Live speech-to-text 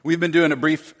We've been doing a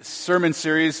brief sermon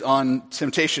series on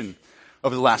temptation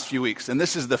over the last few weeks, and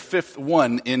this is the fifth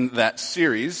one in that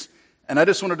series. And I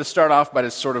just wanted to start off by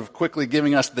just sort of quickly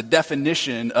giving us the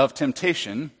definition of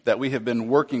temptation that we have been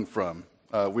working from.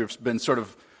 We've been sort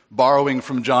of borrowing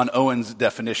from John Owen's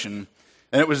definition,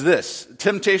 and it was this: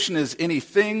 temptation is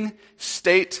anything,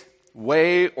 state,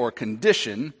 way, or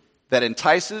condition that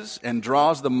entices and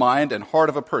draws the mind and heart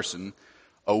of a person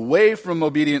away from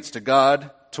obedience to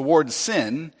God towards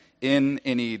sin in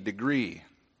any degree.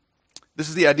 This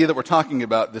is the idea that we're talking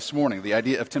about this morning, the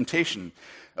idea of temptation.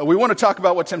 We want to talk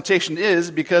about what temptation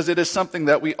is because it is something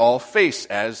that we all face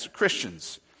as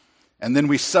Christians. And then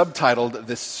we subtitled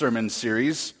this sermon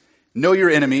series, Know Your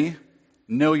Enemy,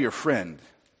 Know Your Friend.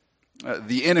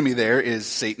 The enemy there is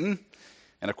Satan,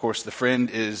 and of course the friend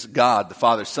is God, the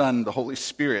Father, Son, the Holy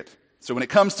Spirit. So when it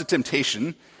comes to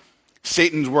temptation,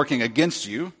 Satan's working against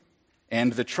you,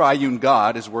 and the triune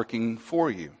God is working for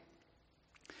you.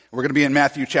 We're going to be in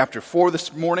Matthew chapter 4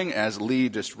 this morning, as Lee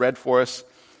just read for us.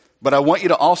 But I want you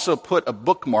to also put a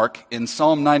bookmark in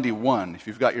Psalm 91. If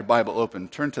you've got your Bible open,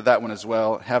 turn to that one as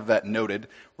well. Have that noted.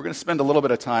 We're going to spend a little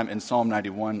bit of time in Psalm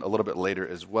 91 a little bit later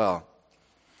as well.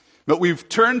 But we've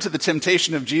turned to the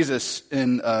temptation of Jesus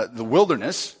in the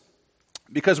wilderness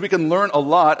because we can learn a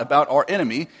lot about our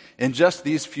enemy in just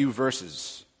these few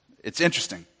verses. It's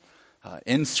interesting.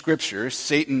 In Scripture,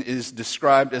 Satan is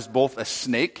described as both a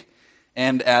snake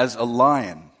and as a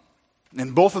lion.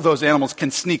 And both of those animals can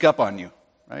sneak up on you,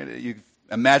 right? You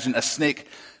imagine a snake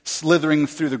slithering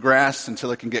through the grass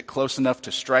until it can get close enough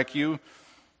to strike you.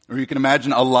 Or you can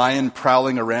imagine a lion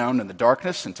prowling around in the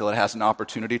darkness until it has an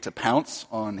opportunity to pounce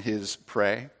on his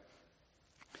prey.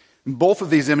 Both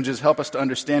of these images help us to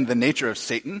understand the nature of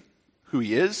Satan, who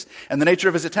he is, and the nature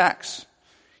of his attacks.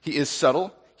 He is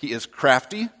subtle, he is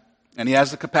crafty, and he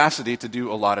has the capacity to do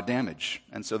a lot of damage.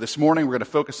 And so this morning we're going to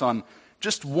focus on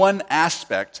just one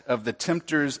aspect of the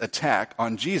tempter's attack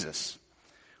on Jesus,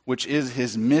 which is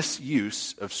his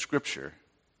misuse of Scripture.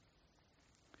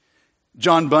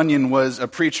 John Bunyan was a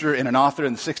preacher and an author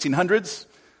in the 1600s.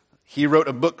 He wrote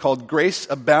a book called Grace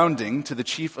Abounding to the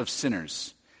Chief of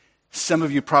Sinners. Some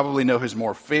of you probably know his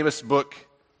more famous book,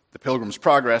 The Pilgrim's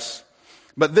Progress.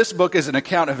 But this book is an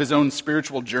account of his own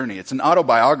spiritual journey. It's an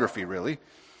autobiography, really.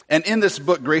 And in this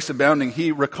book, Grace Abounding,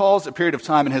 he recalls a period of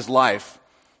time in his life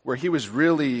where he was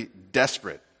really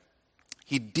desperate.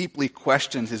 He deeply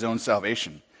questioned his own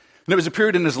salvation. And it was a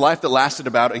period in his life that lasted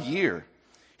about a year.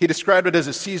 He described it as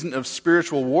a season of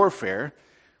spiritual warfare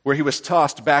where he was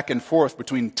tossed back and forth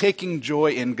between taking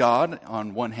joy in God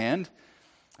on one hand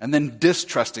and then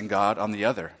distrusting God on the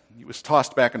other. He was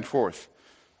tossed back and forth.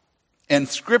 And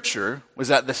Scripture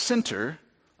was at the center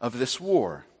of this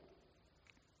war.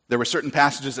 There were certain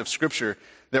passages of Scripture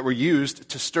that were used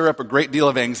to stir up a great deal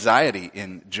of anxiety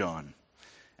in John.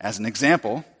 As an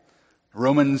example,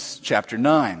 Romans chapter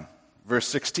 9, verse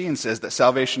 16 says that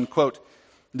salvation, quote,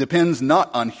 depends not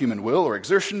on human will or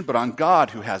exertion, but on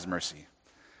God who has mercy.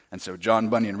 And so John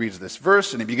Bunyan reads this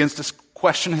verse and he begins to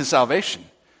question his salvation.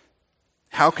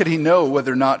 How could he know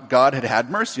whether or not God had had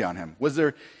mercy on him? Was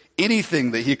there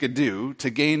anything that he could do to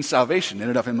gain salvation in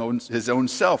and of his own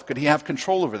self? Could he have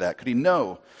control over that? Could he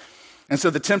know? And so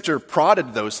the tempter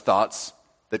prodded those thoughts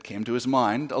that came to his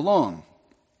mind along.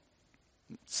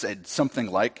 Said something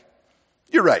like,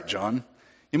 "You're right, John.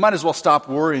 You might as well stop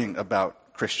worrying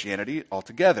about Christianity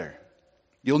altogether.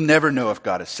 You'll never know if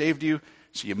God has saved you,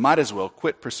 so you might as well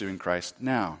quit pursuing Christ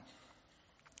now."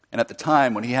 And at the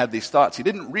time when he had these thoughts, he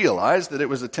didn't realize that it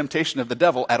was a temptation of the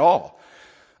devil at all.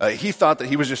 He thought that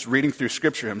he was just reading through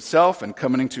Scripture himself and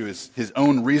coming to his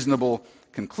own reasonable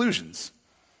conclusions.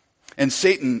 And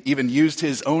Satan even used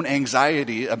his own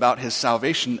anxiety about his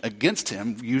salvation against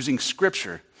him using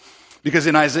Scripture. Because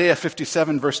in Isaiah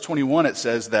 57, verse 21, it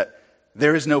says that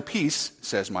there is no peace,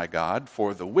 says my God,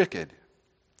 for the wicked.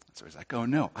 So he's like, oh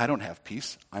no, I don't have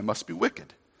peace. I must be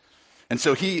wicked. And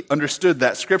so he understood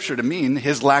that Scripture to mean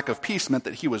his lack of peace meant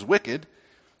that he was wicked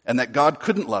and that God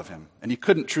couldn't love him and he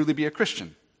couldn't truly be a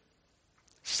Christian.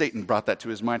 Satan brought that to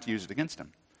his mind to use it against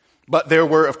him. But there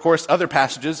were, of course, other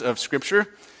passages of Scripture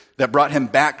that brought him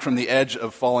back from the edge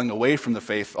of falling away from the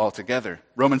faith altogether.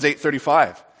 Romans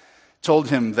 8:35 told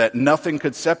him that nothing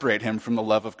could separate him from the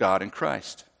love of God in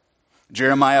Christ.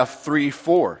 Jeremiah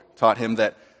 3:4 taught him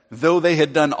that though they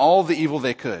had done all the evil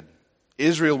they could,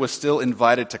 Israel was still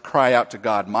invited to cry out to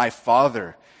God, "My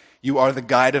Father, you are the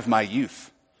guide of my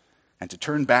youth," and to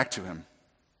turn back to him.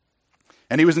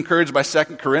 And he was encouraged by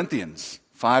 2 Corinthians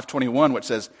 5:21, which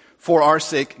says, "For our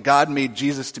sake God made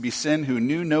Jesus to be sin who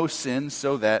knew no sin,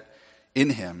 so that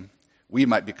in him we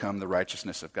might become the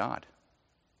righteousness of God."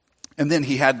 And then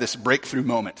he had this breakthrough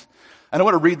moment. And I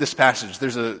want to read this passage.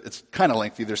 It's kind of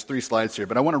lengthy. There's 3 slides here,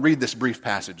 but I want to read this brief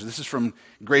passage. This is from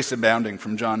Grace Abounding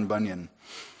from John Bunyan.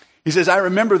 He says, "I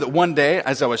remember that one day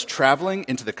as I was traveling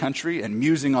into the country and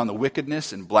musing on the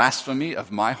wickedness and blasphemy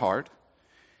of my heart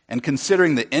and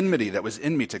considering the enmity that was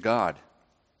in me to God,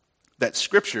 that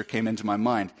scripture came into my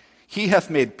mind. He hath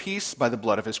made peace by the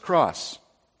blood of his cross,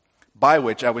 by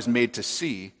which I was made to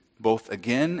see, both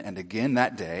again and again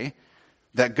that day,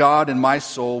 that God and my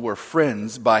soul were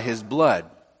friends by his blood.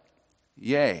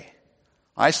 Yea,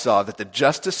 I saw that the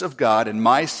justice of God and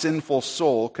my sinful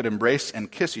soul could embrace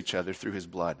and kiss each other through his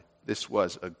blood. This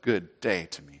was a good day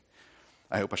to me.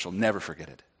 I hope I shall never forget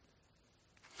it."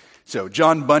 So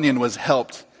John Bunyan was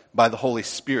helped by the Holy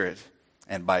Spirit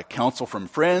and by counsel from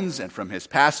friends and from his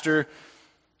pastor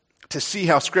to see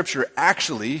how Scripture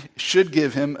actually should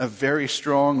give him a very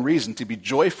strong reason to be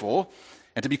joyful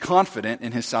and to be confident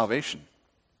in his salvation.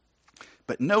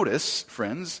 But notice,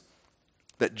 friends,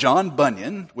 that John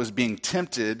Bunyan was being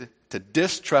tempted to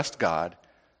distrust God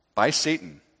by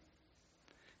Satan,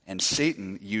 and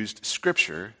Satan used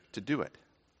Scripture to do it.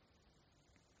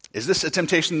 Is this a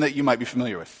temptation that you might be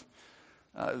familiar with?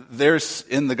 There's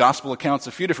in the gospel accounts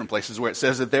a few different places where it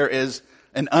says that there is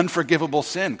an unforgivable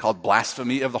sin called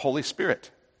blasphemy of the Holy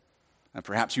Spirit. And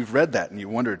perhaps you've read that and you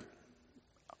wondered,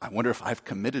 I wonder if I've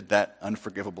committed that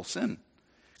unforgivable sin.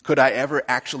 Could I ever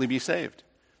actually be saved?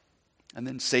 And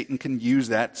then Satan can use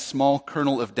that small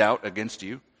kernel of doubt against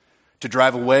you to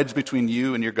drive a wedge between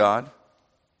you and your God.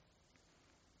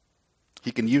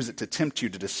 He can use it to tempt you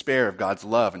to despair of God's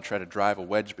love and try to drive a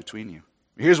wedge between you.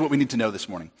 Here's what we need to know this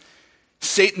morning.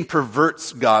 Satan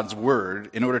perverts God's word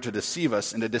in order to deceive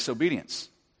us into disobedience.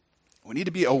 We need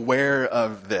to be aware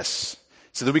of this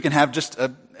so that we can have just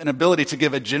an ability to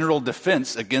give a general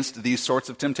defense against these sorts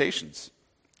of temptations.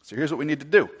 So here's what we need to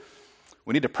do.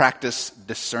 We need to practice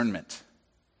discernment.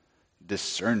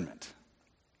 Discernment.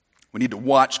 We need to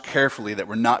watch carefully that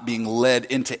we're not being led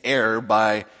into error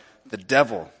by the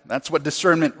devil. That's what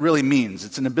discernment really means.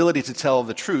 It's an ability to tell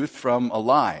the truth from a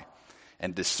lie.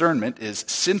 And discernment is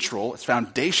central, it's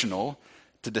foundational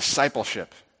to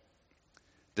discipleship.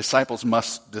 Disciples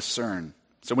must discern.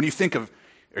 So when you think of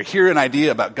or hear an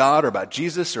idea about God or about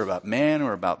Jesus or about man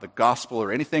or about the gospel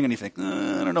or anything and you think,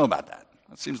 I don't know about that.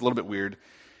 That seems a little bit weird.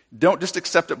 Don't just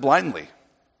accept it blindly.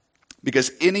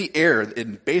 Because any error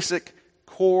in basic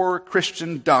core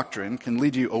Christian doctrine can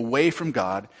lead you away from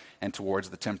God and towards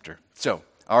the tempter. So,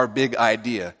 our big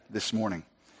idea this morning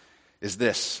is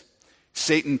this.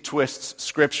 Satan twists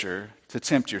Scripture to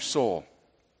tempt your soul.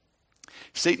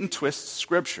 Satan twists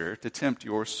Scripture to tempt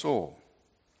your soul.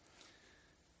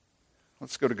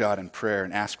 Let's go to God in prayer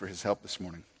and ask for his help this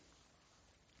morning.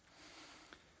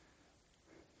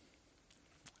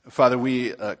 Father,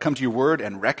 we come to your word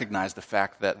and recognize the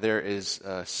fact that there is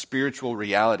a spiritual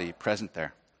reality present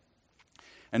there.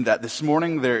 And that this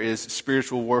morning there is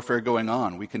spiritual warfare going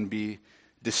on. We can be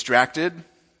distracted.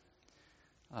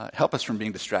 Help us from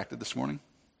being distracted this morning.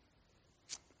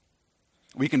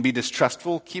 We can be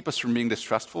distrustful. Keep us from being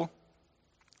distrustful.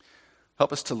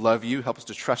 Help us to love you. Help us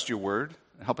to trust your word.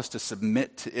 And help us to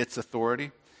submit to its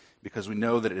authority because we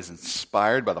know that it is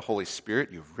inspired by the Holy Spirit.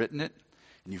 You've written it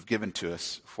and you've given to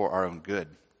us for our own good.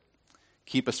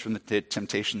 Keep us from the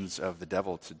temptations of the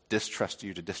devil to distrust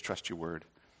you, to distrust your word.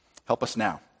 Help us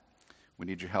now. We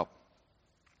need your help.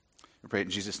 We pray it in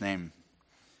Jesus' name.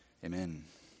 Amen.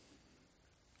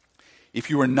 If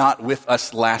you were not with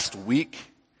us last week,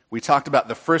 we talked about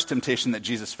the first temptation that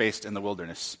Jesus faced in the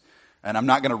wilderness. And I'm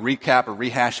not going to recap or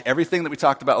rehash everything that we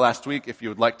talked about last week. If you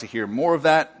would like to hear more of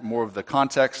that, more of the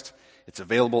context, it's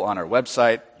available on our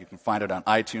website. You can find it on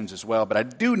iTunes as well. But I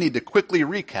do need to quickly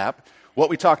recap what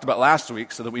we talked about last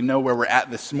week so that we know where we're at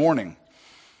this morning.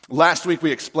 Last week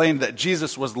we explained that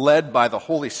Jesus was led by the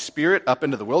Holy Spirit up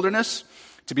into the wilderness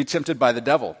to be tempted by the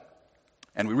devil.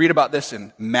 And we read about this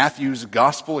in Matthew's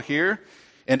gospel here.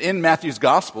 And in Matthew's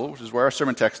gospel, which is where our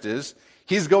sermon text is,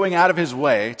 he's going out of his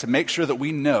way to make sure that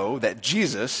we know that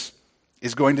Jesus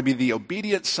is going to be the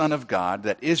obedient Son of God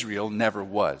that Israel never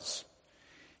was.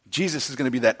 Jesus is going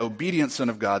to be that obedient Son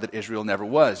of God that Israel never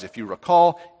was. If you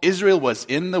recall, Israel was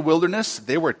in the wilderness.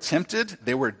 They were tempted.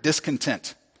 They were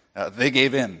discontent. They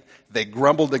gave in. They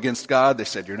grumbled against God. They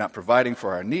said, you're not providing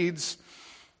for our needs.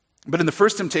 But in the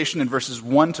first temptation in verses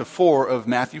 1 to 4 of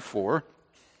Matthew 4,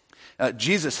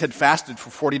 Jesus had fasted for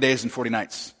 40 days and 40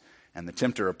 nights. And the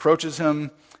tempter approaches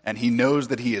him, and he knows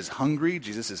that he is hungry.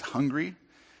 Jesus is hungry.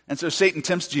 And so Satan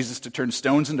tempts Jesus to turn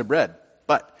stones into bread.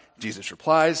 But Jesus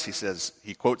replies,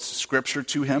 he quotes Scripture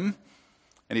to him,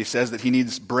 and he says that he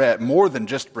needs bread, more than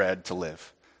just bread, to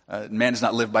live. Man does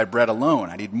not live by bread alone.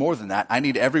 I need more than that. I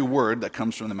need every word that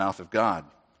comes from the mouth of God.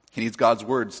 He needs God's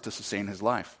words to sustain his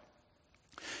life.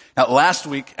 Now, last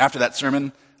week, after that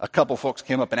sermon, a couple folks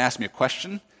came up and asked me a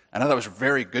question. I thought that was a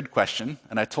very good question,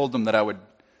 and I told them that I would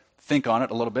think on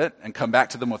it a little bit and come back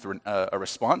to them with a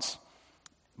response.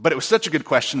 But it was such a good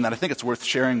question that I think it's worth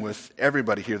sharing with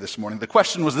everybody here this morning. The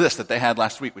question was this that they had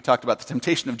last week. We talked about the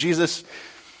temptation of Jesus.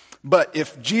 But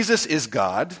if Jesus is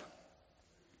God,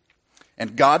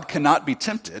 and God cannot be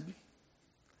tempted,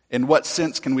 in what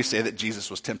sense can we say that Jesus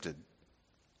was tempted?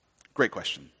 Great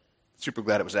question. Super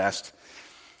glad it was asked.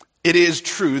 It is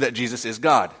true that Jesus is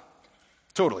God.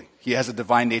 Totally. He has a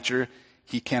divine nature.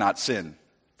 He cannot sin.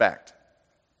 Fact.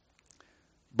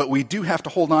 But we do have to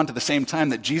hold on to the same time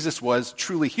that Jesus was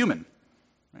truly human.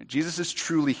 Right? Jesus is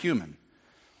truly human.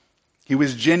 He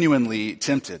was genuinely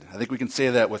tempted. I think we can say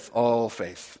that with all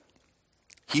faith.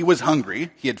 He was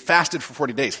hungry. He had fasted for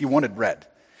 40 days. He wanted bread.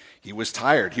 He was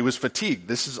tired. He was fatigued.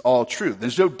 This is all true.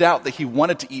 There's no doubt that he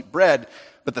wanted to eat bread.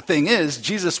 But the thing is,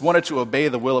 Jesus wanted to obey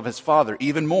the will of his Father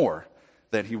even more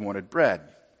than he wanted bread.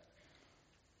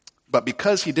 But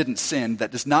because he didn't sin,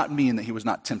 that does not mean that he was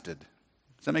not tempted.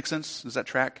 Does that make sense? Does that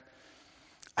track?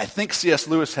 I think C.S.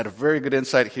 Lewis had a very good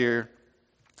insight here.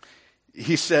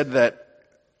 He said that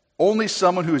only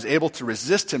someone who is able to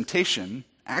resist temptation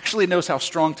actually knows how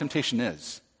strong temptation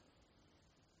is.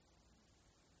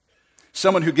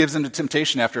 Someone who gives in to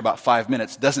temptation after about 5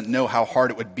 minutes doesn't know how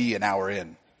hard it would be an hour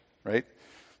in, right?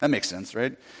 That makes sense,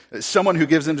 right? Someone who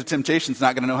gives in to temptation is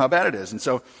not going to know how bad it is. And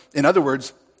so, in other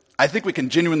words, I think we can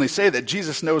genuinely say that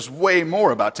Jesus knows way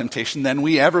more about temptation than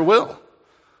we ever will.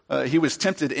 He was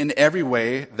tempted in every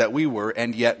way that we were,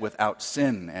 and yet without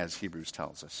sin, as Hebrews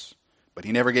tells us. But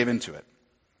he never gave in to it.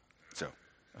 So,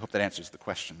 I hope that answers the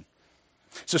question.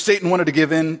 So Satan wanted to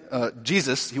give in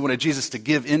he wanted Jesus to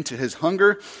give in to his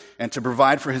hunger and to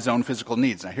provide for his own physical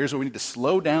needs. Now here's where we need to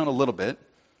slow down a little bit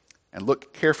and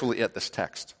look carefully at this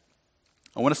text.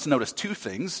 I want us to notice two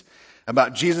things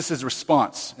about Jesus'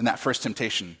 response in that first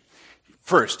temptation.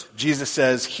 First, Jesus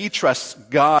says he trusts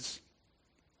God.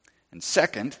 And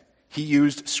second, he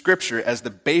used Scripture as the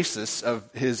basis of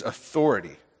his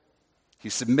authority.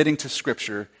 He's submitting to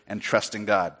Scripture and trusting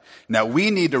God. Now,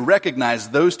 we need to recognize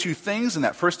those two things in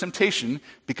that first temptation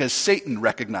because Satan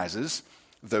recognizes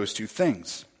those two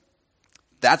things.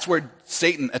 That's where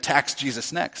Satan attacks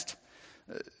Jesus next.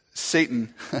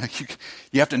 Satan,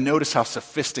 you have to notice how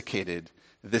sophisticated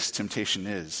this temptation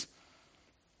is.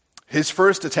 His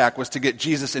first attack was to get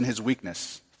Jesus in his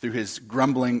weakness through his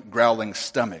grumbling, growling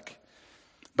stomach.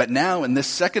 But now, in this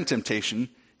second temptation,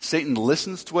 Satan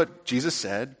listens to what Jesus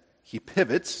said. He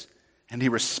pivots, and he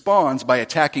responds by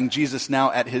attacking Jesus now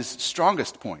at his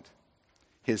strongest point,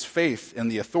 his faith in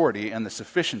the authority and the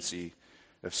sufficiency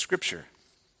of Scripture.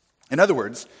 In other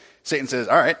words, Satan says,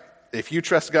 all right, if you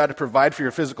trust God to provide for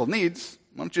your physical needs,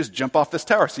 why don't you just jump off this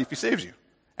tower, see if he saves you?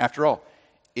 After all,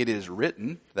 it is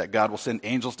written that God will send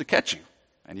angels to catch you,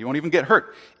 and you won't even get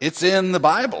hurt. It's in the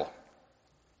Bible.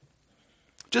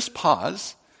 Just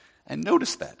pause and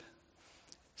notice that.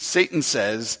 Satan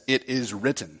says it is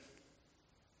written.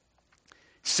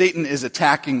 Satan is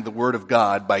attacking the Word of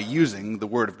God by using the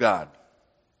Word of God.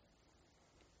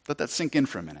 Let that sink in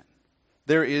for a minute.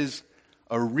 There is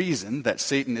a reason that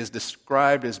Satan is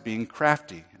described as being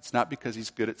crafty. It's not because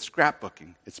he's good at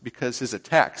scrapbooking. It's because his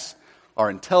attacks are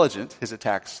intelligent. His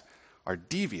attacks are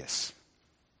devious.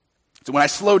 So when I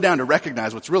slowed down to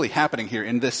recognize what's really happening here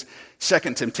in this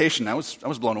second temptation, I was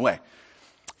blown away.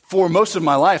 For most of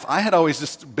my life, I had always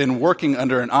just been working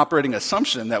under an operating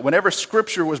assumption that whenever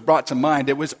Scripture was brought to mind,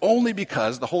 it was only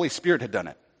because the Holy Spirit had done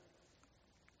it.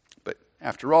 But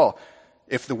after all,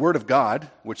 if the Word of God,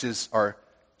 which is our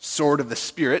sword of the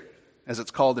Spirit, as it's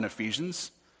called in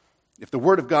Ephesians, if the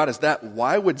Word of God is that,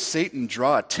 why would Satan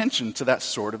draw attention to that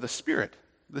sword of the Spirit?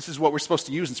 This is what we're supposed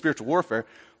to use in spiritual warfare.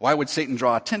 Why would Satan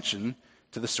draw attention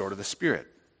to the sword of the Spirit?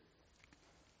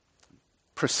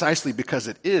 Precisely because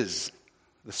it is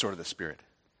the sword of the Spirit.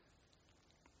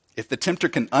 If the tempter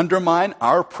can undermine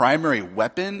our primary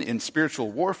weapon in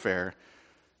spiritual warfare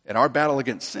and our battle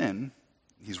against sin,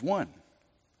 he's won.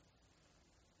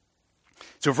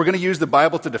 So if we're going to use the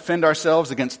Bible to defend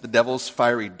ourselves against the devil's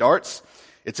fiery darts,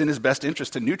 it's in his best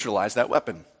interest to neutralize that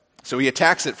weapon. So he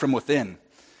attacks it from within.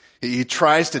 He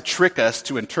tries to trick us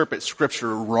to interpret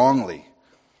Scripture wrongly.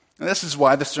 And this is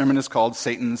why the sermon is called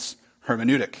Satan's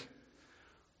Hermeneutic.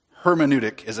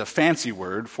 Hermeneutic is a fancy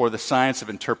word for the science of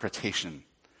interpretation.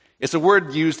 It's a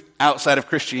word used outside of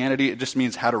Christianity. It just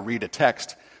means how to read a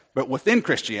text. But within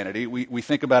Christianity, we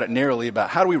think about it narrowly about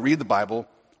how do we read the Bible,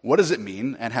 what does it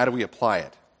mean, and how do we apply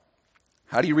it?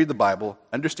 How do you read the Bible,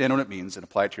 understand what it means, and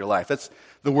apply it to your life? That's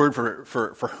the word for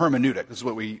hermeneutic. This is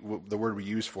the word we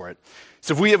use for it.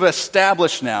 So if we have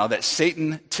established now that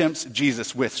Satan tempts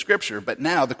Jesus with Scripture, but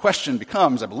now the question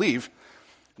becomes, I believe,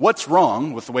 what's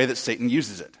wrong with the way that Satan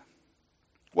uses it?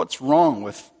 What's wrong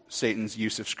with Satan's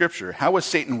use of Scripture? How was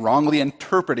Satan wrongly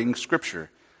interpreting Scripture?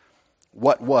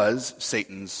 What was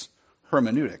Satan's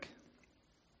hermeneutic?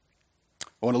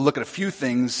 I want to look at a few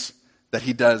things that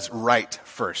he does right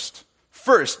first.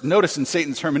 First, notice in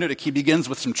Satan's hermeneutic, he begins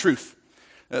with some truth.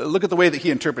 Look at the way that he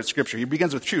interprets Scripture. He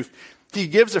begins with truth. He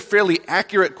gives a fairly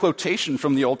accurate quotation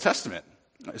from the Old Testament.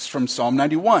 It's from Psalm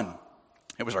 91.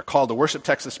 It was our call to worship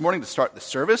text this morning to start the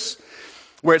service,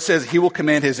 where it says, "He will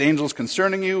command his angels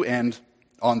concerning you, and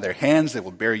on their hands they will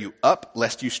bear you up,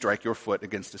 lest you strike your foot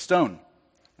against a stone."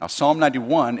 Now, Psalm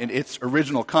 91, in its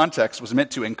original context, was meant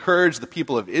to encourage the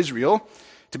people of Israel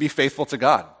to be faithful to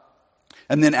God.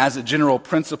 And then as a general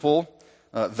principle,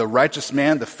 the righteous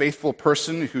man, the faithful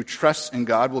person who trusts in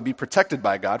God, will be protected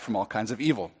by God from all kinds of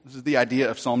evil. This is the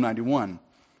idea of Psalm 91.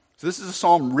 So this is a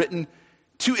psalm written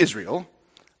to Israel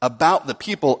about the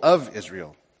people of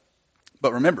Israel.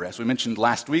 But remember, as we mentioned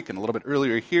last week and a little bit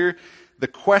earlier here, the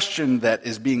question that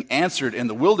is being answered in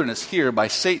the wilderness here by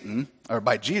Satan, or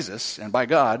by Jesus and by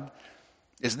God,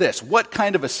 is this: what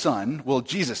kind of a son will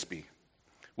Jesus be?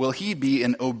 Will he be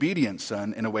an obedient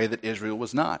son in a way that Israel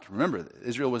was not? Remember,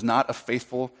 Israel was not a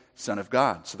faithful son of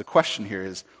God. So the question here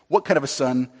is, what kind of a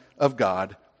son of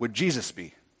God would Jesus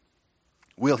be?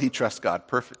 Will he trust God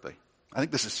perfectly? I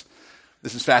think this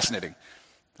is fascinating.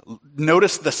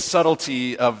 Notice the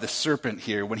subtlety of the serpent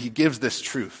here when he gives this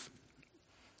truth.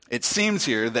 It seems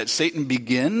here that Satan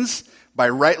begins by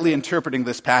rightly interpreting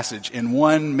this passage in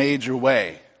one major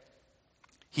way.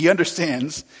 He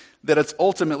understands that it's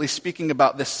ultimately speaking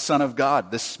about this Son of God,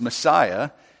 this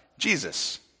Messiah,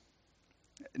 Jesus.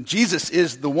 Jesus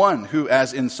is the one who,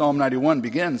 as in Psalm 91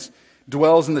 begins,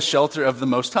 dwells in the shelter of the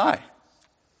Most High.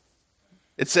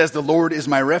 It says, "The Lord is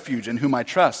my refuge in whom I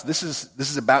trust." This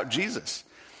is about Jesus.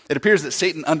 It appears that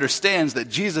Satan understands that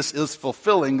Jesus is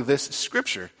fulfilling this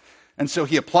Scripture, and so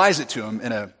he applies it to him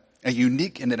in a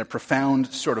unique and in a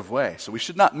profound sort of way. So we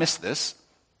should not miss this.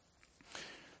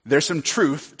 There's some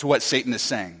truth to what Satan is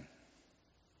saying.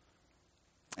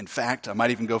 In fact, I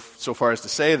might even go so far as to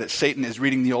say that Satan is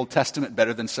reading the Old Testament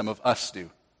better than some of us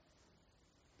do.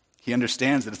 He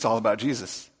understands that it's all about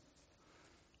Jesus.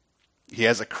 He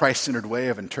has a Christ-centered way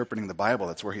of interpreting the Bible.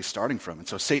 That's where he's starting from. And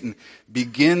so Satan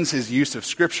begins his use of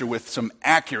Scripture with some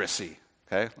accuracy.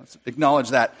 Okay, let's acknowledge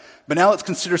that. But now let's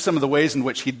consider some of the ways in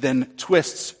which he then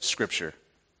twists Scripture.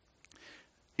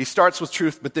 He starts with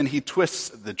truth, but then he twists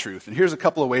the truth. And here's a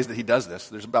couple of ways that he does this.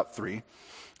 There's about 3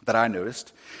 that I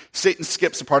noticed. Satan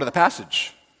skips a part of the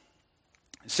passage.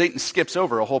 Satan skips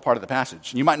over a whole part of the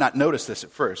passage. And you might not notice this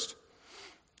at first.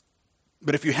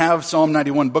 But if you have Psalm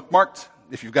 91 bookmarked,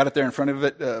 if you've got it there in front of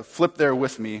it, flip there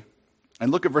with me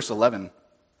and look at verse 11.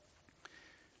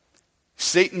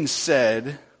 Satan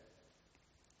said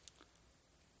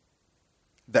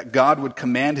that God would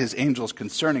command his angels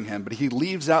concerning him, but he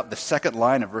leaves out the second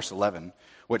line of verse 11,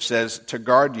 which says, "to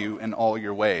guard you in all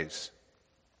your ways."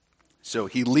 So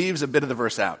he leaves a bit of the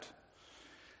verse out.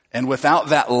 And without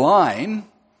that line,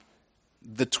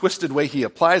 the twisted way he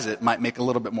applies it might make a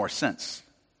little bit more sense.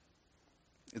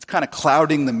 It's kind of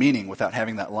clouding the meaning without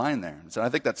having that line there. So I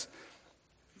think that's,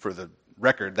 for the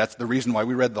record, that's the reason why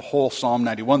we read the whole Psalm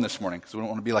 91 this morning, because we don't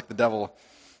want to be like the devil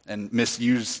and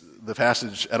misuse the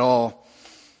passage at all.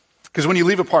 Because when you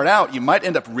leave a part out, you might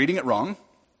end up reading it wrong.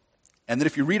 And then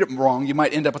if you read it wrong, you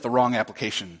might end up with the wrong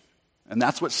application. And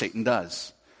that's what Satan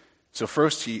does. So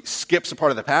first, he skips a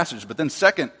part of the passage. But then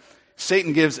second,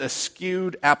 Satan gives a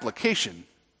skewed application.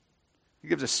 He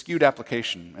gives a skewed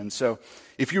application. And so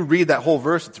if you read that whole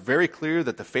verse, it's very clear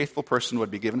that the faithful person would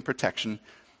be given protection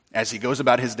as he goes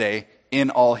about his day in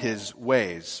all his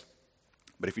ways.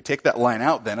 But if you take that line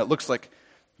out, then it looks like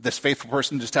this faithful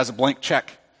person just has a blank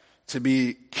check to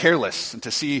be careless and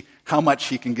to see how much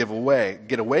he can get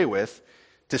away with,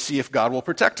 to see if God will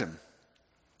protect him.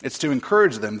 It's to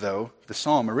encourage them, though, the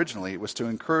psalm originally, it was to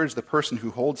encourage the person who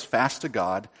holds fast to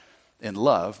God in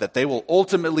love, that they will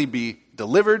ultimately be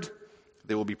delivered,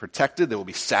 they will be protected, they will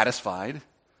be satisfied.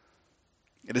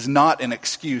 It is not an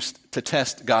excuse to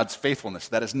test God's faithfulness.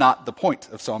 That is not the point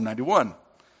of Psalm 91.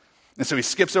 And so he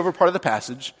skips over part of the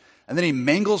passage, and then he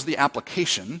mangles the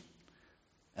application,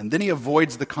 and then he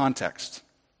avoids the context.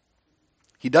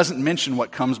 He doesn't mention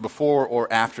what comes before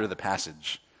or after the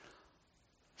passage.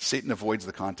 Satan avoids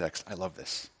the context. I love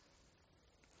this.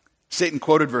 Satan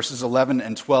quoted verses 11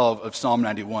 and 12 of Psalm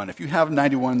 91. If you have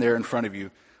 91 there in front of you,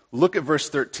 look at verse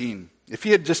 13. If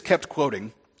he had just kept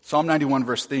quoting Psalm 91,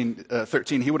 verse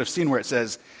 13, he would have seen where it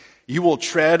says, "You will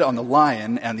tread on the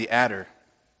lion and the adder.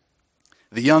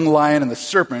 The young lion and the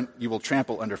serpent you will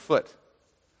trample underfoot."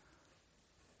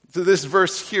 So this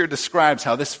verse here describes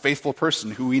how this faithful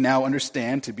person, who we now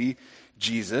understand to be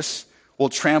Jesus, will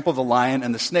trample the lion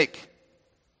and the snake,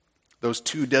 those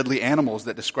two deadly animals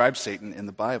that describe Satan in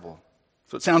the Bible.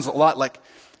 So it sounds a lot like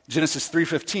Genesis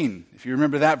 3:15, if you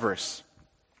remember that verse.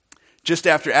 Just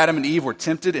after Adam and Eve were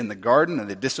tempted in the garden and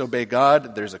they disobey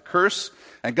God, there's a curse,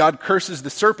 and God curses the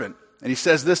serpent. And he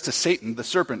says this to Satan, the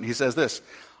serpent. He says this,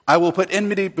 "I will put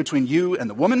enmity between you and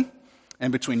the woman,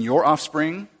 and between your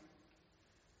offspring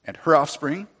and her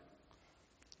offspring.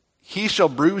 He shall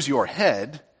bruise your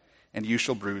head, and you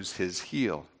shall bruise his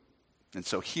heel." And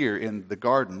so here in the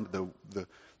garden,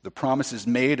 the promise is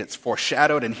made, it's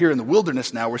foreshadowed, and here in the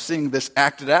wilderness now we're seeing this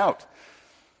acted out.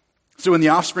 So in the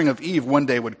offspring of Eve, one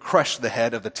day would crush the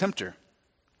head of the tempter.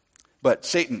 But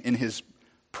Satan, in his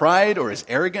pride or his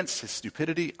arrogance, his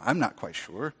stupidity, I'm not quite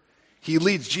sure, he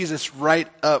leads Jesus right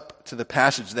up to the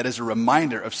passage that is a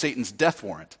reminder of Satan's death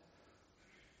warrant.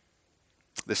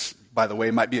 This, by the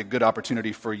way, might be a good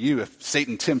opportunity for you if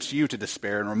Satan tempts you to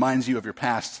despair and reminds you of your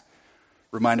past.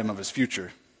 Remind him of his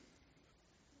future.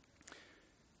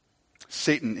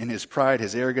 Satan, in his pride,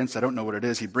 his arrogance, I don't know what it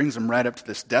is, he brings him right up to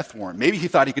this death warrant. Maybe he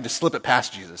thought he could just slip it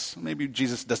past Jesus. Maybe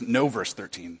Jesus doesn't know verse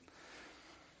 13.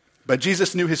 But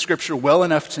Jesus knew his scripture well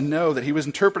enough to know that he was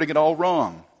interpreting it all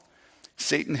wrong.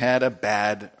 Satan had a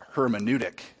bad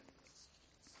hermeneutic.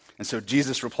 And so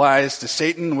Jesus replies to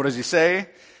Satan, what does he say?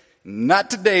 "Not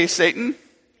today, Satan."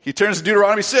 He turns to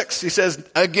Deuteronomy 6. He says,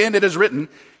 "Again it is written,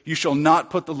 you shall not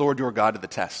put the Lord your God to the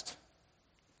test."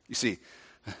 You see,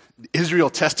 Israel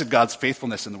tested God's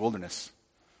faithfulness in the wilderness.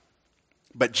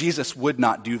 But Jesus would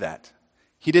not do that.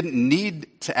 He didn't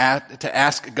need to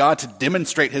ask God to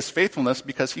demonstrate his faithfulness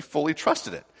because he fully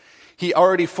trusted it. He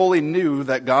already fully knew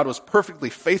that God was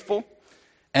perfectly faithful,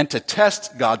 and to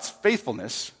test God's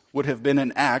faithfulness would have been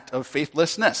an act of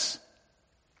faithlessness.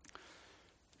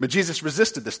 But Jesus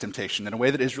resisted this temptation in a way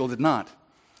that Israel did not.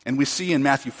 And we see in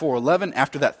Matthew 4:11,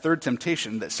 after that third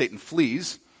temptation, that Satan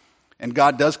flees, and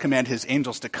God does command his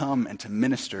angels to come and to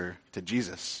minister to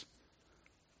Jesus,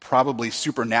 probably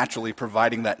supernaturally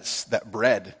providing that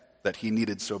bread that he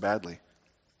needed so badly.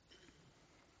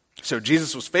 So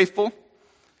Jesus was faithful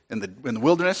in the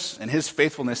wilderness, and his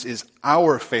faithfulness is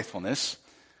our faithfulness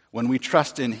when we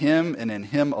trust in him and in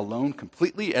him alone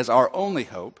completely as our only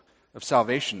hope of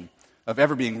salvation, of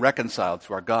ever being reconciled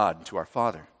to our God, to our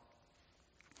Father.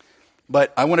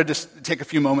 But I want to just take a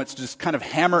few moments to just kind of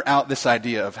hammer out this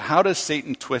idea of how does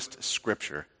Satan twist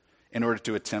Scripture in order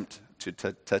to attempt to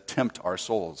tempt our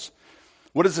souls.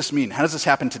 What does this mean? How does this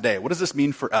happen today? What does this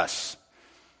mean for us?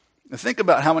 Now think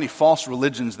about how many false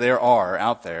religions there are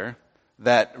out there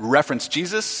that reference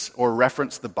Jesus or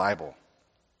reference the Bible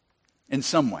in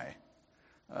some way.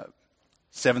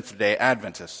 Seventh-day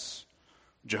Adventists,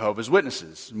 Jehovah's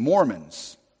Witnesses,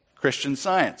 Mormons, Christian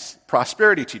Science,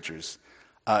 prosperity teachers.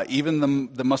 Even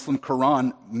the Muslim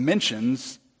Quran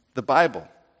mentions the Bible,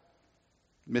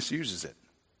 misuses it.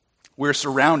 We're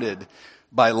surrounded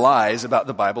by lies about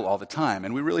the Bible all the time,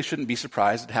 and we really shouldn't be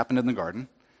surprised it happened in the garden.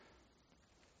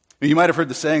 You might have heard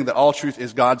the saying that all truth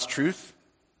is God's truth,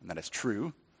 and that is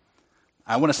true.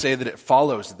 I want to say that it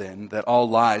follows then that all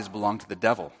lies belong to the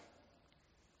devil.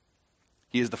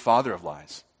 He is the father of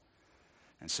lies.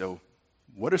 And so,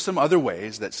 what are some other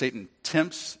ways that Satan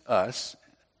tempts us,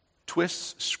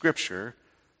 twists Scripture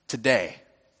today?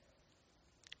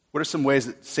 What are some ways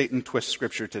that Satan twists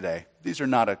Scripture today? These are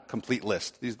not a complete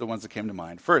list. These are the ones that came to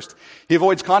mind. First, he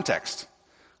avoids context.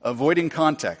 Avoiding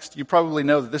context. You probably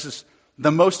know that this is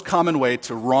the most common way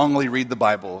to wrongly read the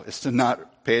Bible is to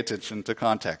not pay attention to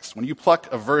context. When you pluck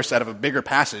a verse out of a bigger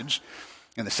passage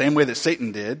in the same way that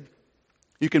Satan did,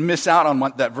 you can miss out on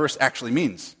what that verse actually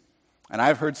means. And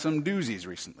I've heard some doozies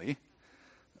recently.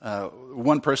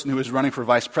 One person who was running for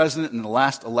vice president in the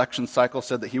last election cycle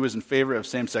said that he was in favor of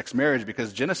same-sex marriage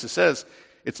because Genesis says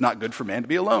it's not good for man to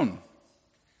be alone.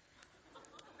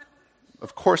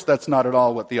 Of course, that's not at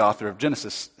all what the author of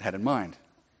Genesis had in mind.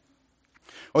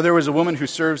 Or there was a woman who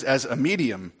serves as a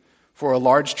medium for a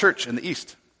large church in the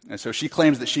East. And so she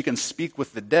claims that she can speak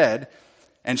with the dead,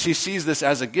 and she sees this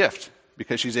as a gift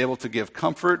because she's able to give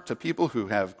comfort to people who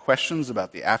have questions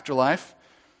about the afterlife.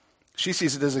 She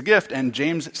sees it as a gift, and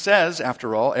James says,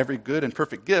 after all, every good and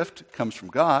perfect gift comes from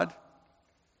God,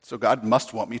 so God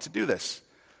must want me to do this.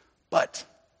 But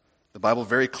the Bible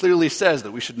very clearly says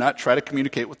that we should not try to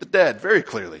communicate with the dead, very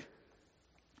clearly.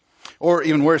 Or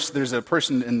even worse, there's a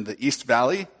person in the East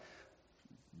Valley,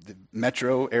 the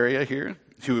metro area here,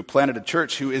 who planted a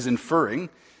church who is inferring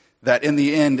that in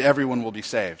the end everyone will be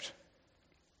saved.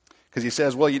 Because he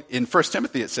says, well, in 1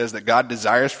 Timothy it says that God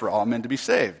desires for all men to be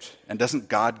saved. And doesn't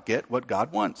God get what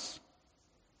God wants?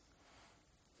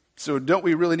 So don't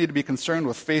we really need to be concerned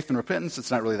with faith and repentance?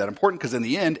 It's not really that important because in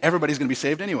the end, everybody's going to be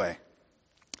saved anyway.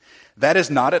 That is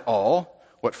not at all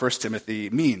what 1 Timothy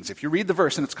means. If you read the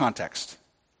verse in its context.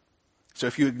 So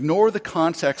if you ignore the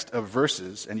context of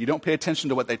verses and you don't pay attention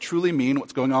to what they truly mean,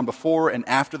 what's going on before and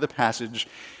after the passage,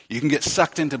 you can get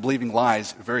sucked into believing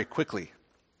lies very quickly.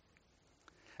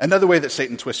 Another way that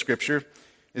Satan twists Scripture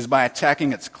is by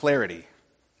attacking its clarity.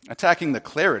 Attacking the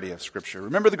clarity of Scripture.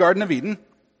 Remember the Garden of Eden?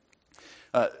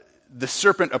 The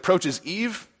serpent approaches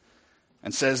Eve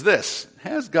and says this,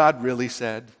 has God really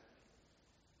said?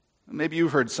 Maybe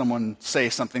you've heard someone say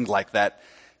something like that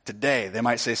today. They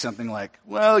might say something like,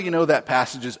 well, that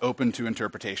passage is open to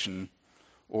interpretation,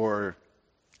 or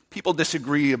people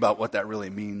disagree about what that really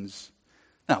means.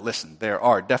 Now, listen, there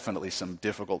are definitely some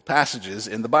difficult passages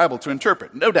in the Bible to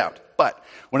interpret, no doubt. But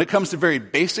when it comes to very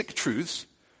basic truths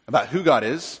about who God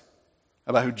is,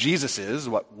 about who Jesus is,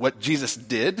 what Jesus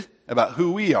did, about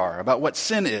who we are, about what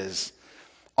sin is,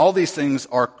 all these things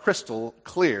are crystal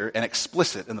clear and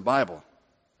explicit in the Bible.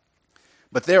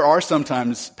 But there are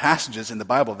sometimes passages in the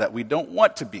Bible that we don't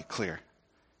want to be clear.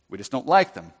 We just don't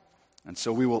like them. And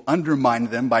so we will undermine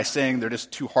them by saying they're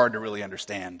just too hard to really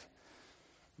understand.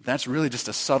 That's really just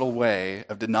a subtle way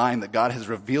of denying that God has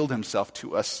revealed himself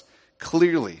to us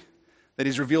clearly, that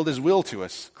he's revealed his will to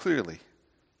us clearly.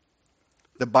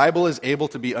 The Bible is able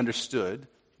to be understood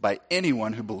by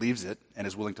anyone who believes it and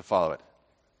is willing to follow it.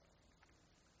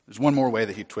 There's one more way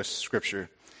that he twists Scripture.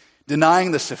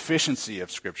 Denying the sufficiency of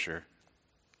Scripture.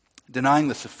 Denying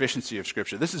the sufficiency of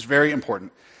Scripture. This is very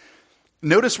important.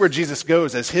 Notice where Jesus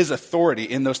goes as his authority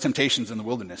in those temptations in the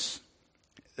wilderness.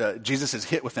 Jesus is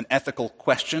hit with an ethical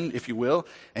question, if you will,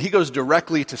 and he goes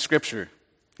directly to Scripture.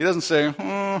 He doesn't say,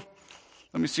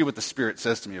 let me see what the Spirit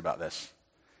says to me about this.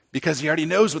 Because he already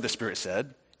knows what the Spirit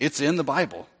said. It's in the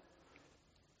Bible.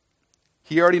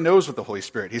 He already knows what the Holy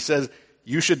Spirit. He says,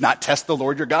 you should not test the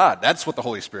Lord your God. That's what the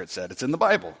Holy Spirit said. It's in the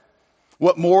Bible.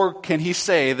 What more can he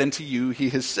say than to you he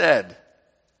has said?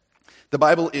 The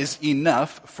Bible is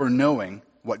enough for knowing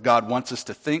what God wants us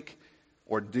to think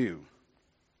or do.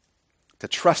 To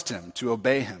trust him, to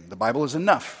obey him. The Bible is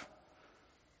enough.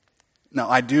 Now,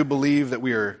 I do believe that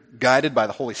we are guided by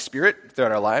the Holy Spirit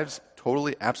throughout our lives.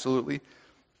 Totally, absolutely.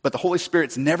 But the Holy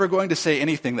Spirit's never going to say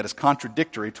anything that is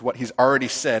contradictory to what he's already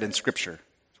said in Scripture.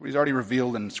 It's what he's already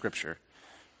revealed in Scripture.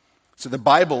 So the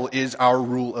Bible is our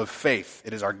rule of faith.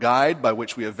 It is our guide by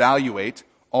which we evaluate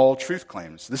all truth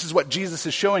claims. This is what Jesus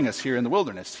is showing us here in the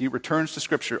wilderness. He returns to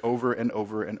Scripture over and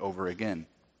over and over again.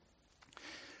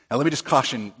 Now let me just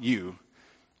caution you.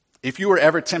 If you were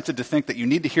ever tempted to think that you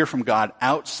need to hear from God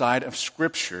outside of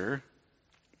Scripture,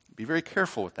 be very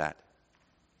careful with that.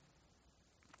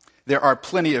 There are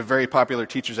plenty of very popular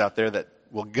teachers out there that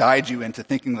will guide you into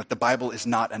thinking that the Bible is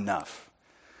not enough.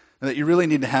 And that you really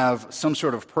need to have some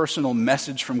sort of personal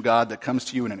message from God that comes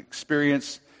to you in an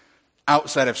experience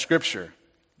outside of Scripture.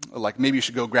 Like maybe you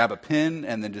should go grab a pen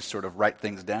and then just sort of write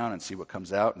things down and see what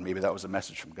comes out. And maybe that was a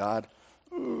message from God.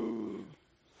 Ooh.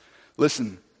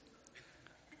 Listen.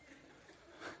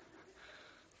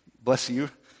 Bless you.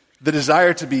 The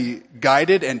desire to be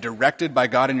guided and directed by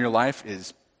God in your life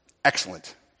is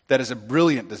excellent. That is a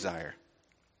brilliant desire.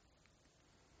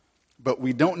 But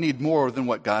we don't need more than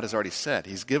what God has already said.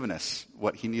 He's given us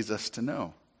what he needs us to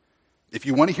know. If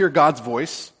you want to hear God's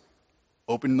voice,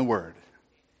 open the Word.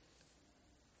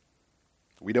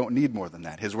 We don't need more than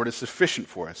that. His Word is sufficient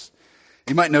for us.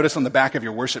 You might notice on the back of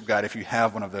your worship guide, if you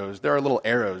have one of those, there are little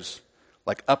arrows,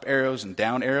 like up arrows and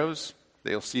down arrows. That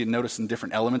you'll see and notice in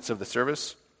different elements of the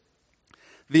service.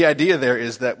 The idea there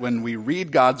is that when we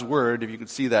read God's Word, if you can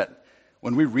see that,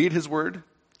 when we read his Word,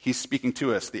 he's speaking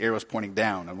to us. The arrow is pointing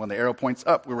down. And when the arrow points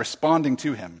up, we're responding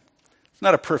to him. It's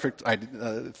not a perfect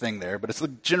thing there, but it's the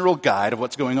general guide of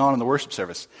what's going on in the worship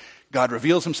service. God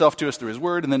reveals himself to us through his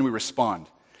Word, and then we respond.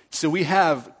 So we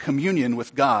have communion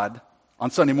with God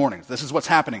on Sunday mornings. This is what's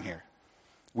happening here.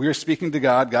 We are speaking to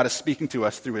God. God is speaking to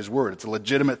us through his Word. It's a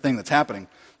legitimate thing that's happening.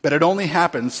 But it only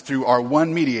happens through our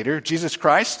one mediator, Jesus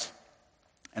Christ,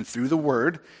 and through the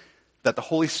Word that the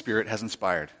Holy Spirit has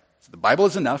inspired. So the Bible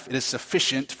is enough. It is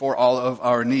sufficient for all of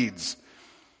our needs.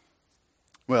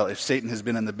 Well, if Satan has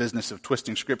been in the business of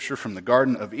twisting Scripture from the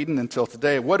Garden of Eden until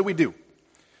today, what do we do?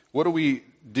 What do we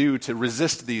do to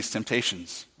resist these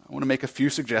temptations? I want to make a few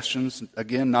suggestions.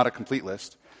 Again, not a complete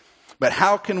list. But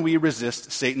how can we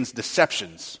resist Satan's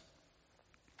deceptions?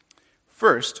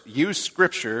 First, use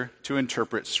Scripture to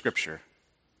interpret Scripture.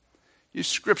 Use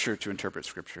Scripture to interpret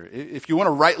Scripture. If you want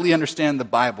to rightly understand the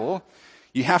Bible,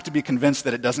 you have to be convinced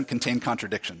that it doesn't contain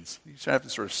contradictions. You should have to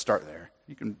sort of start there.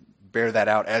 You can bear that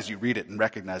out as you read it and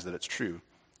recognize that it's true.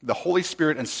 The Holy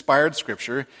Spirit inspired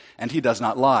Scripture, and He does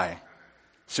not lie.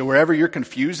 So wherever you're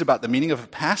confused about the meaning of a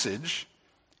passage,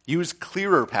 use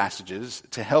clearer passages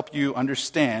to help you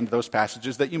understand those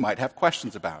passages that you might have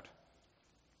questions about.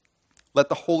 Let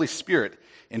the Holy Spirit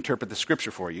interpret the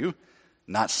Scripture for you,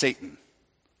 not Satan.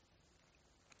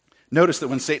 Notice that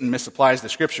when Satan misapplies the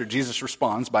Scripture, Jesus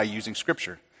responds by using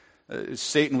Scripture.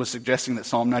 Satan was suggesting that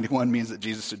Psalm 91 means that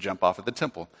Jesus should jump off at the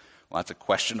temple. Well, that's a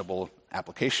questionable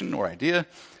application or idea.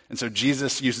 And so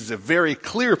Jesus uses a very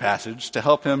clear passage to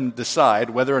help him decide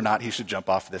whether or not he should jump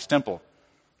off this temple.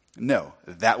 No,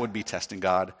 that would be testing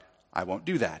God. I won't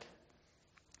do that.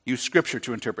 Use Scripture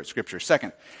to interpret Scripture.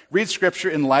 Second, read Scripture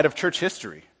in light of church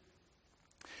history.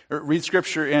 Read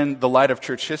Scripture in the light of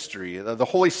church history. The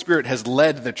Holy Spirit has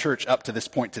led the church up to this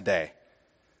point today.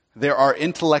 There are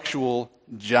intellectual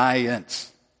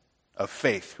giants of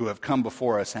faith who have come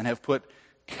before us and have put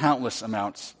countless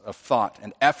amounts of thought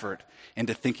and effort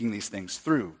into thinking these things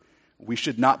through. We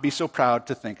should not be so proud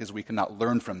to think as we cannot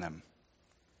learn from them.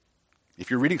 If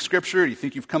you're reading Scripture, you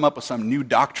think you've come up with some new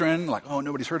doctrine, like, oh,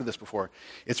 nobody's heard of this before,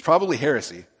 it's probably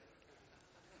heresy.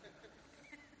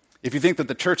 If you think that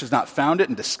the church has not found it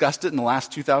and discussed it in the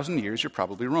last 2,000 years, you're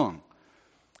probably wrong.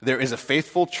 There is a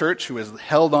faithful church who has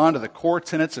held on to the core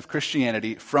tenets of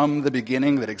Christianity from the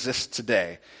beginning that exists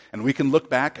today. And we can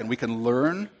look back and we can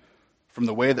learn from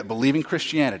the way that believing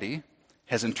Christianity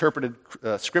has interpreted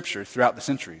Scripture throughout the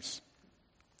centuries.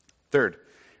 Third,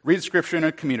 read Scripture in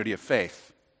a community of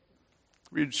faith.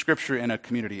 Read Scripture in a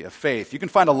community of faith. You can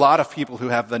find a lot of people who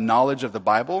have the knowledge of the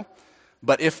Bible,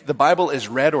 but if the Bible is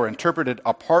read or interpreted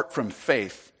apart from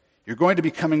faith, you're going to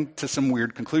be coming to some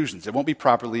weird conclusions. It won't be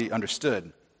properly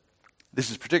understood. This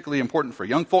is particularly important for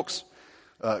young folks.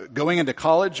 Going into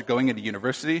college, going into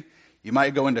university, you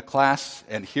might go into class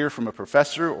and hear from a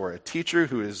professor or a teacher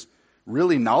who is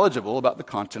really knowledgeable about the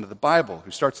content of the Bible,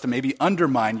 who starts to maybe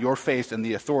undermine your faith in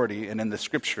the authority and in the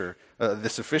Scripture, the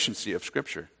sufficiency of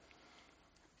Scripture.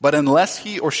 But unless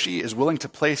he or she is willing to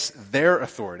place their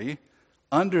authority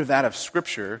under that of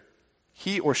Scripture,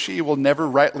 he or she will never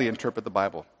rightly interpret the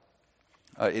Bible.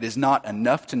 It is not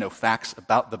enough to know facts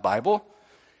about the Bible.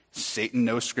 Satan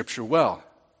knows Scripture well,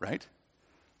 right?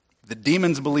 The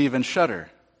demons believe and shudder.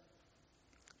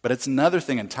 But it's another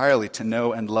thing entirely to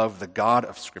know and love the God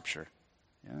of Scripture,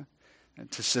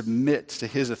 and to submit to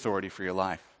His authority for your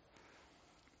life.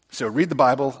 So read the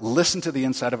Bible, listen to the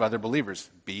insight of other believers,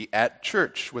 be at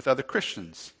church with other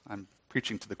Christians. I'm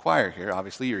preaching to the choir here.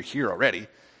 Obviously, you're here already.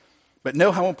 But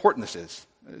know how important this is,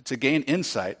 to gain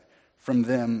insight from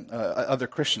them, other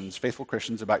Christians, faithful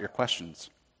Christians, about your questions.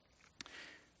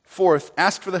 Fourth,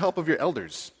 ask for the help of your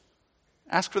elders.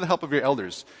 Ask for the help of your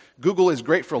elders. Google is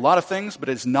great for a lot of things, but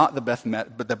it's not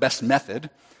the best method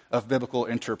of biblical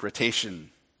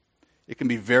interpretation. It can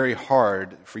be very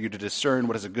hard for you to discern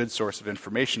what is a good source of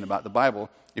information about the Bible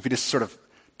if you just sort of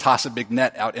toss a big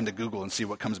net out into Google and see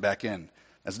what comes back in.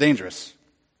 That's dangerous.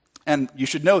 And you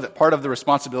should know that part of the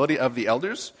responsibility of the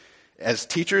elders as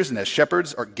teachers and as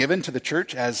shepherds are given to the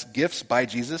church as gifts by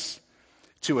Jesus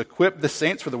to equip the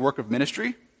saints for the work of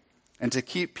ministry and to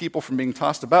keep people from being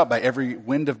tossed about by every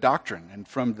wind of doctrine and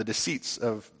from the deceits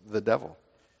of the devil.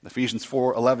 Ephesians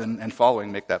 4:11 and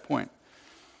following make that point.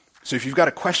 So if you've got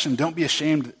a question, don't be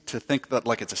ashamed to think that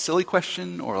like it's a silly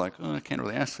question or like, oh, I can't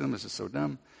really ask them, this is so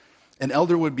dumb. An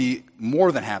elder would be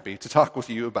more than happy to talk with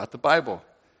you about the Bible.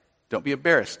 Don't be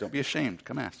embarrassed. Don't be ashamed.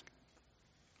 Come ask.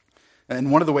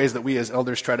 And one of the ways that we as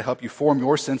elders try to help you form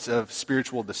your sense of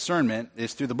spiritual discernment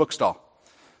is through the bookstall.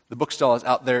 The bookstall is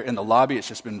out there in the lobby. It's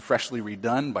just been freshly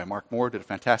redone by Mark Moore, did a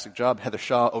fantastic job. Heather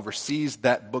Shaw oversees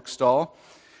that bookstall.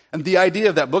 And the idea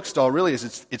of that bookstall really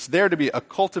is it's there to be a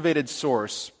cultivated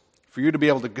source for you to be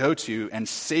able to go to and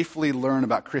safely learn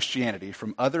about Christianity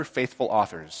from other faithful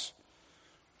authors.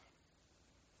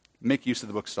 Make use of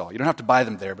the bookstall. You don't have to buy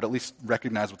them there, but at least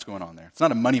recognize what's going on there. It's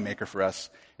not a moneymaker for us.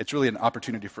 It's really an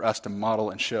opportunity for us to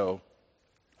model and show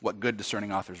what good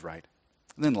discerning authors write.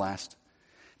 And then last,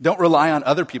 don't rely on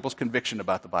other people's conviction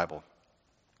about the Bible.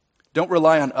 Don't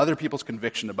rely on other people's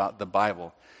conviction about the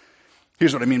Bible.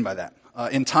 Here's what I mean by that.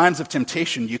 In times of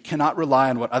temptation, you cannot rely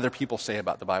on what other people say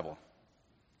about the Bible.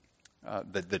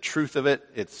 The truth of it,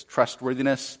 its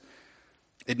trustworthiness,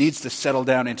 it needs to settle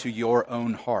down into your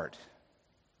own heart.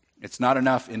 It's not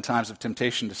enough in times of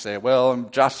temptation to say, well,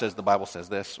 Josh says the Bible says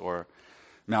this, or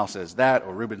Mal says that,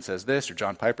 or Reuben says this, or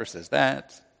John Piper says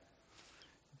that.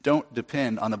 Don't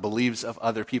depend on the beliefs of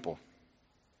other people.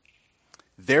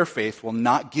 their faith will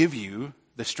not give you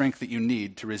the strength that you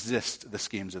need to resist the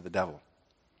schemes of the devil.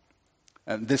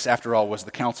 And this, after all, was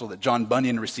the counsel that John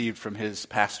Bunyan received from his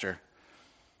pastor.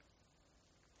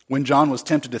 When John was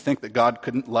tempted to think that God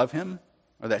couldn't love him,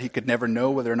 or that he could never know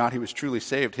whether or not he was truly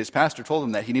saved, his pastor told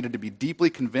him that he needed to be deeply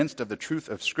convinced of the truth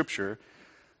of Scripture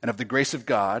and of the grace of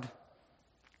God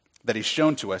that he's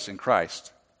shown to us in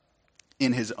Christ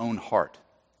in his own heart.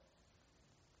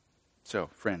 So,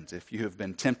 friends, if you have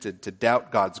been tempted to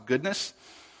doubt God's goodness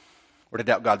or to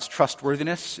doubt God's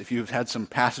trustworthiness, if you've had some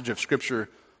passage of Scripture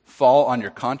fall on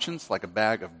your conscience like a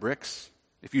bag of bricks,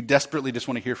 if you desperately just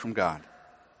want to hear from God,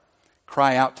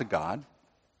 cry out to God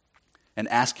and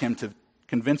ask him to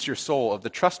convince your soul of the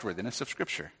trustworthiness of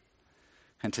Scripture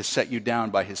and to set you down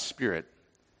by his Spirit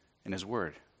in his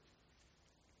Word.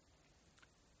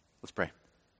 Let's pray.